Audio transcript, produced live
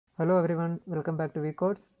Hello everyone, welcome back to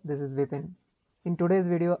VCodes. This is Vipin. In today's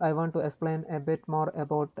video, I want to explain a bit more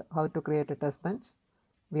about how to create a test bench.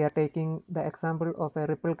 We are taking the example of a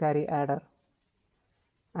ripple carry adder,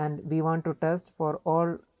 and we want to test for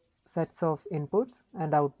all sets of inputs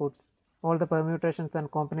and outputs. All the permutations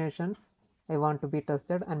and combinations I want to be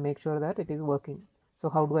tested and make sure that it is working. So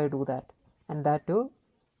how do I do that? And that too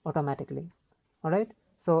automatically. Alright,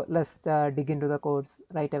 so let's dig into the codes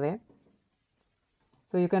right away.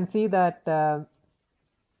 So you can see that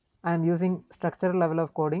I am using structural level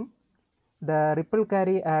of coding. The ripple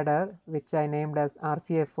carry adder, which I named as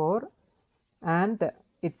RCA4, and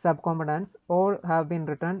its subcomponents all have been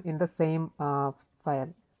written in the same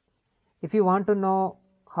file. If you want to know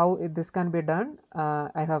how this can be done,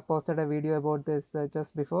 I have posted a video about this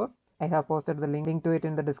just before. I have posted the link to it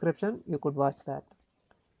in the description. You could watch that.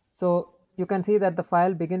 So you can see that the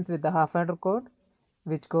file begins with the half adder code,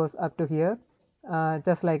 which goes up to here.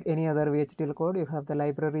 Just like any other VHDL code, you have the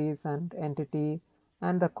libraries and entity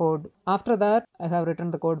and the code. After that, I have written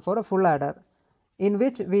the code for a full adder, in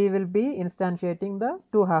which we will be instantiating the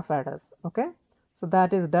two half adders. Okay, so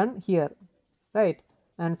that is done here, right?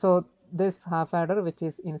 And so this half adder, which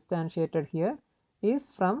is instantiated here, is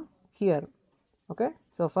from here. Okay,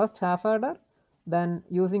 so first half adder, then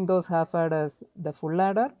using those half adders, the full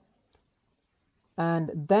adder, and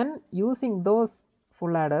then using those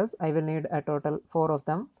full adders, I will need a total 4 of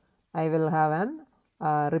them. I will have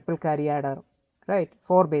an ripple carry adder, right?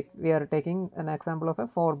 4-bit. We are taking an example of a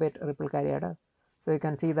 4-bit ripple carry adder. So you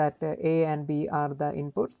can see that A and B are the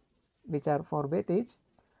inputs, which are 4-bit each,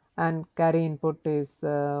 and carry input is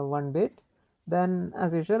 1-bit. Then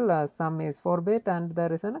as usual, sum is 4-bit and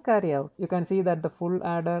there is a carry out. You can see that the full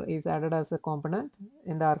adder is added as a component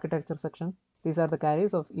in the architecture section. These are the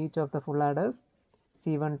carries of each of the full adders,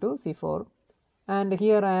 C1 to C4, and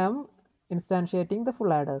here I am instantiating the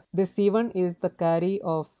full adders. This C1 is the carry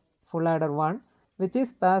of full adder 1, which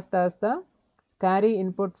is passed as the carry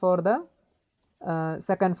input for the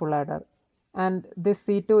second full adder, and this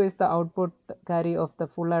C2 is the output carry of the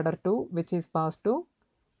full adder 2, which is passed to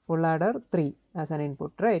full adder 3 as an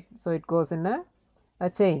input, right? So it goes in a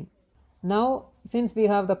chain. Now since we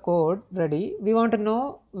have the code ready, we want to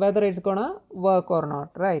know whether it's gonna work or not,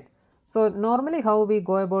 right? So normally how we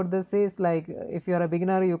go about this is, like, if you are a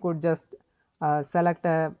beginner, you could just select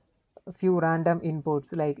a few random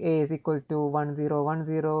inputs, like A is equal to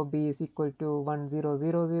 1010, B is equal to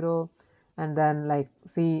 1000, and then like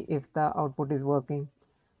see if the output is working.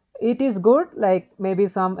 It is good, like maybe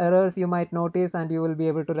some errors you might notice and you will be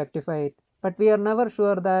able to rectify it, but we are never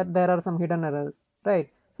sure that there are some hidden errors, right?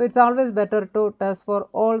 So it's always better to test for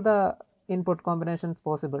all the input combinations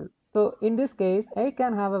possible. So in this case, A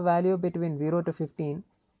can have a value between 0 to 15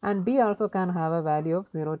 and B also can have a value of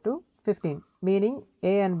 0 to 15, meaning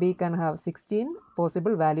A and B can have 16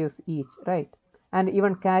 possible values each, right? And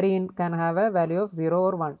even carry in can have a value of 0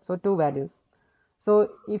 or 1, so 2 values. So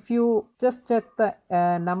if you just check the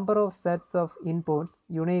number of sets of inputs,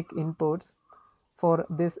 unique inputs for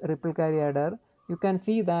this ripple carry adder, you can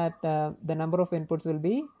see that the number of inputs will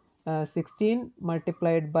be 16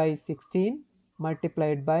 multiplied by 16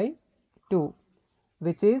 multiplied by 2,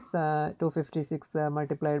 which is 256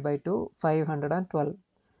 multiplied by 2, 512.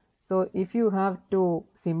 So if you have to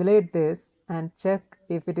simulate this and check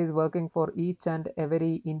if it is working for each and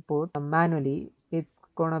every input manually, it's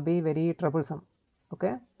gonna be very troublesome.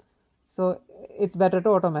 Okay, so it's better to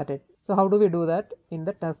automate it. So how do we do that in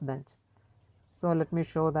the test bench? So let me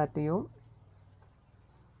show that to you.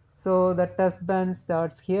 So the test bench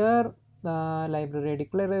starts here, library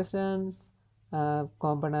declarations,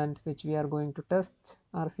 component which we are going to test,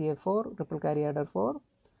 RCA4, ripple carry adder 4,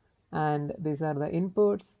 and these are the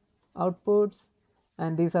inputs, outputs,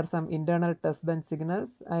 and these are some internal test bench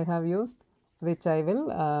signals I have used, which I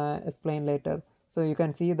will explain later. So you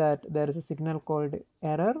can see that there is a signal called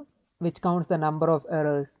error, which counts the number of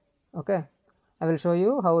errors. Okay, I will show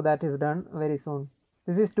you how that is done very soon.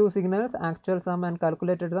 This is two signals, actual sum and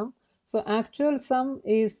calculated sum. So actual sum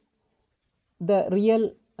is the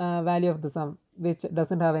real value of the sum, which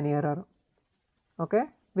doesn't have any error. Okay,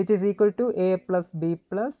 which is equal to A plus B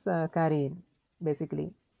plus carry in,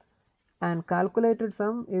 basically. And calculated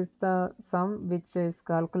sum is the sum which is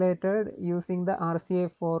calculated using the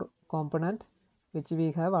RCA4 component, which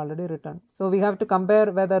we have already written. So we have to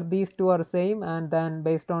compare whether these two are same, and then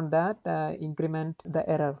based on that increment the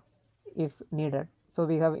error if needed. So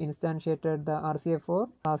we have instantiated the RCA4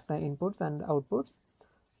 as the inputs and outputs.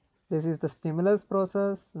 This is the stimulus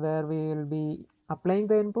process where we will be applying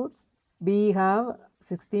the inputs. We have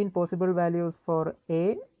 16 possible values for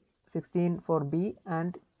A, 16 for B,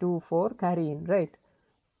 and 2 for carry in, right?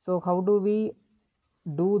 So how do we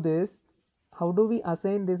do this? How do we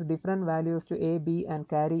assign these different values to A, B and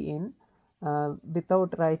carry in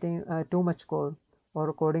without writing too much code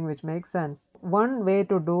or coding which makes sense? One way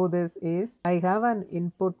to do this is I have an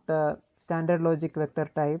input standard logic vector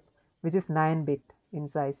type which is 9-bit in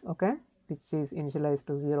size, okay, which is initialized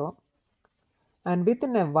to 0. And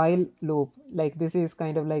within a while loop, like this is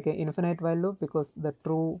kind of like an infinite while loop because the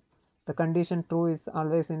condition true is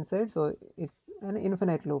always inside, so it's an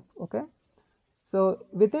infinite loop, okay. So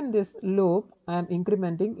within this loop I am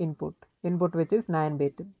incrementing input which is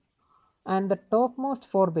 9-bit, and the topmost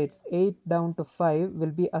 4 bits 8 down to 5 will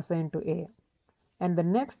be assigned to A, and the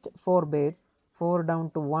next 4 bits 4 down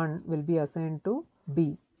to 1 will be assigned to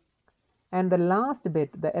B, and the last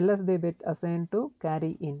bit, the LSB bit, assigned to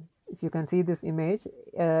carry in. If you can see this image,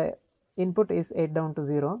 input is 8 down to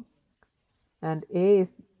 0 and A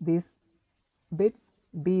is these bits,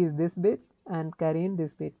 B is this bits and carry in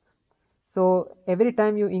this bits. So every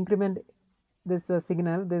time you increment this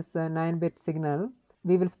signal, this 9-bit signal,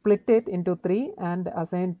 we will split it into 3 and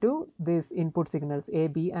assign to these input signals A,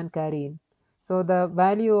 B and carry in. So the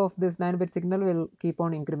value of this 9-bit signal will keep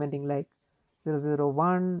on incrementing, like 0, 0,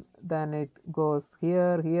 1, then it goes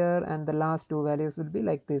here, here, and the last two values will be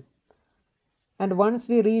like this. And once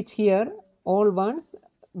we reach here, all ones,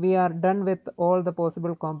 we are done with all the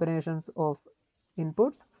possible combinations of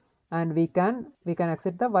inputs, and we can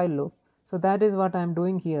exit the while loop. So that is what I am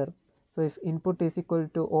doing here. So if input is equal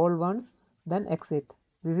to all ones, then exit.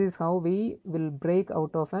 This is how we will break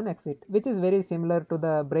out of an exit, which is very similar to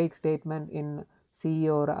the break statement in C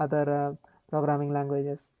or other programming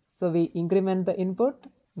languages. So we increment the input,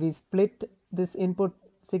 we split this input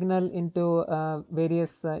signal into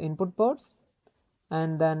various input ports,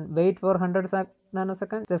 and then wait for 100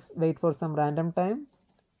 nanoseconds, just wait for some random time,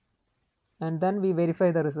 and then we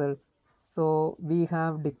verify the results. So we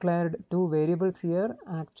have declared two variables here,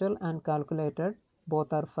 actual and calculated,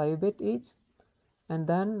 both are 5-bit each, and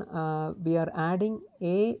then we are adding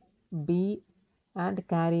A, B and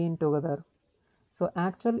carry in together. So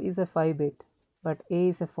actual is a 5-bit but A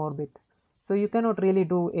is a 4-bit, so you cannot really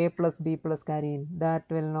do A plus B plus carry in, that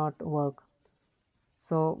will not work.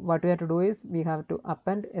 So what we have to do is we have to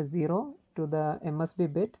append a 0 to the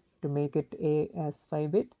MSB bit to make it A as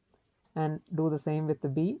 5-bit, and do the same with the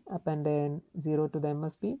B, append a 0 to the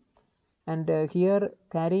MSB, and here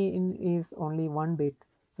carry in is only 1 bit,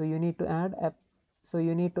 so you need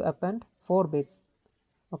to append 4 bits,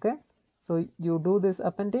 okay. So you do this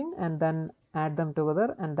appending and then add them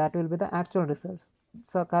together, and that will be the actual results.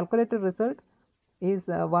 So calculated result is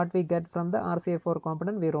what we get from the RCA4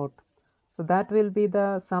 component we wrote. So that will be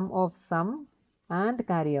the sum of sum and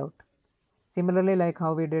carry out. Similarly, like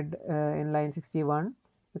how we did in line 61,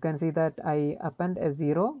 you can see that I append a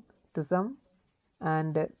 0 to sum,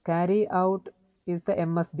 and carry out is the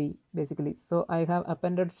MSB basically. So I have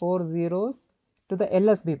appended 4 zeros to the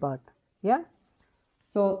LSB part. Yeah.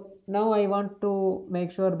 So now I want to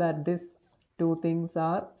make sure that these two things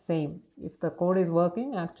are same. If the code is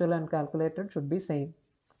working, actual and calculated should be same,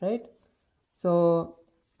 right? So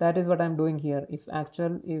that is what I'm doing here. If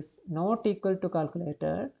actual is not equal to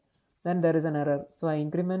calculated, then there is an error. So I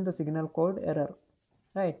increment the signal code error,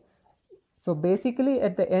 right? So basically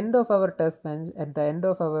at the end of our test bench, at the end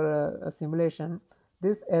of our simulation,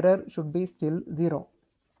 this error should be still 0.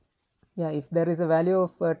 Yeah, if there is a value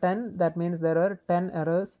of 10, that means there are 10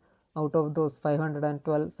 errors out of those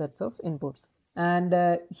 512 sets of inputs.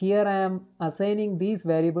 And here I am assigning these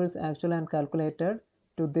variables actual and calculated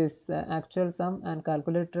to this actual sum and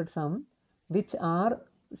calculated sum, which are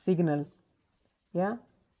signals. Yeah,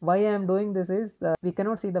 why I am doing this is we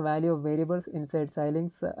cannot see the value of variables inside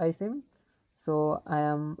Xilinx ISIM, so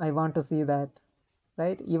I want to see that,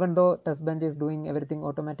 right? Even though Testbench is doing everything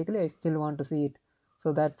automatically, I still want to see it.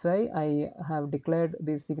 So that's why I have declared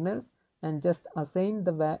these signals and just assigned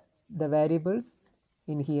the variables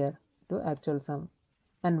in here to actual sum.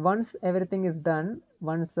 And once everything is done,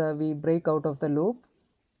 once we break out of the loop,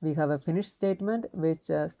 we have a finish statement which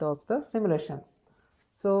stops the simulation.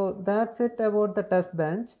 So that's it about the test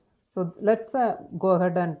bench. So let's go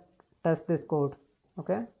ahead and test this code.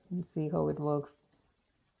 Okay, let's see how it works.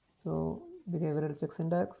 So behavioral check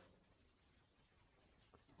syntax,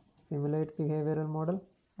 simulate behavioral model.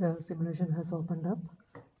 The simulation has opened up.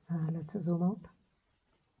 Let's zoom out.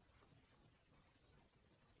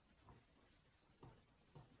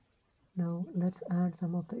 Now let's add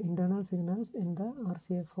some of the internal signals in the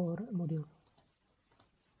RCA4 module.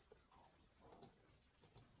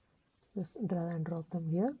 Just drag and drop them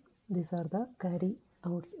here. These are the carry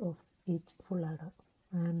outs of each full adder.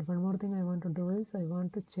 And one more thing I want to do is I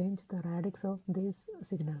want to change the radix of these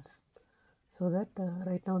signals, so that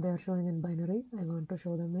right now they are showing in binary. I want to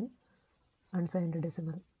show them in unsigned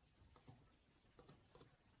decimal.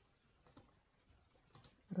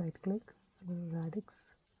 Right click, radix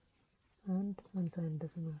and unsigned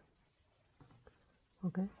decimal.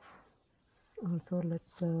 Okay, also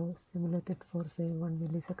let's simulate it for say 1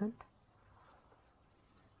 millisecond,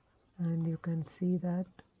 and you can see that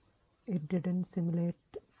it didn't simulate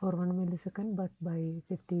for 1 millisecond, but by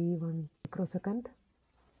 51 microsecond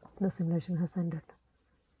the simulation has ended,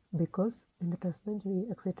 because in the test bench we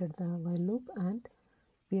exited the while loop and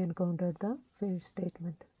we encountered the finish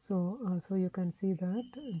statement. So also you can see that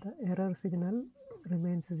the error signal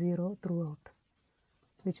remains 0 throughout,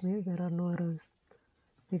 which means there are no errors.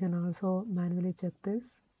 We can also manually check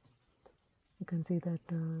this. You can see that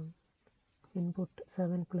input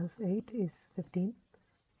 7 plus 8 is 15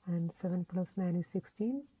 and 7 plus 9 is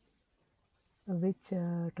 16, which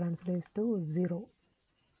translates to 0.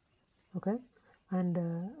 Okay, and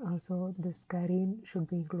also this carry in should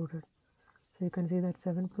be included. So you can see that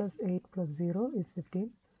 7 plus 8 plus 0 is 15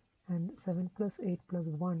 and 7 plus 8 plus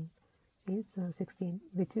 1 is 16,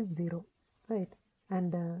 which is 0, right?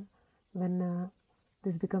 And when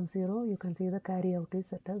this becomes 0, you can see the carry out is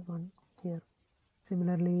set as 1 here.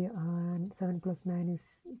 Similarly, 7 plus 9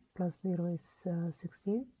 is plus 0 is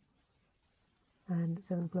 16 and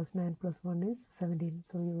 7 plus 9 plus 1 is 17.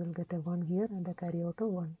 So you will get a 1 here and a carry out of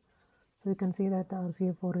 1. So you can see that the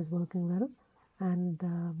RCA4 is working well, and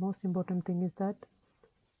the most important thing is that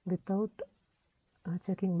without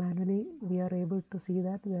checking manually, we are able to see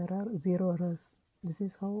that there are 0 errors. This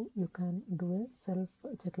is how you can do a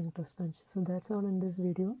self-checking test bench. So that's all in this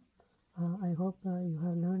video. I hope you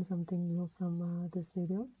have learned something new from this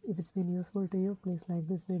video. If it's been useful to you, please like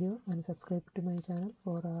this video and subscribe to my channel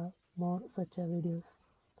for more such videos.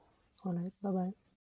 Alright, bye bye.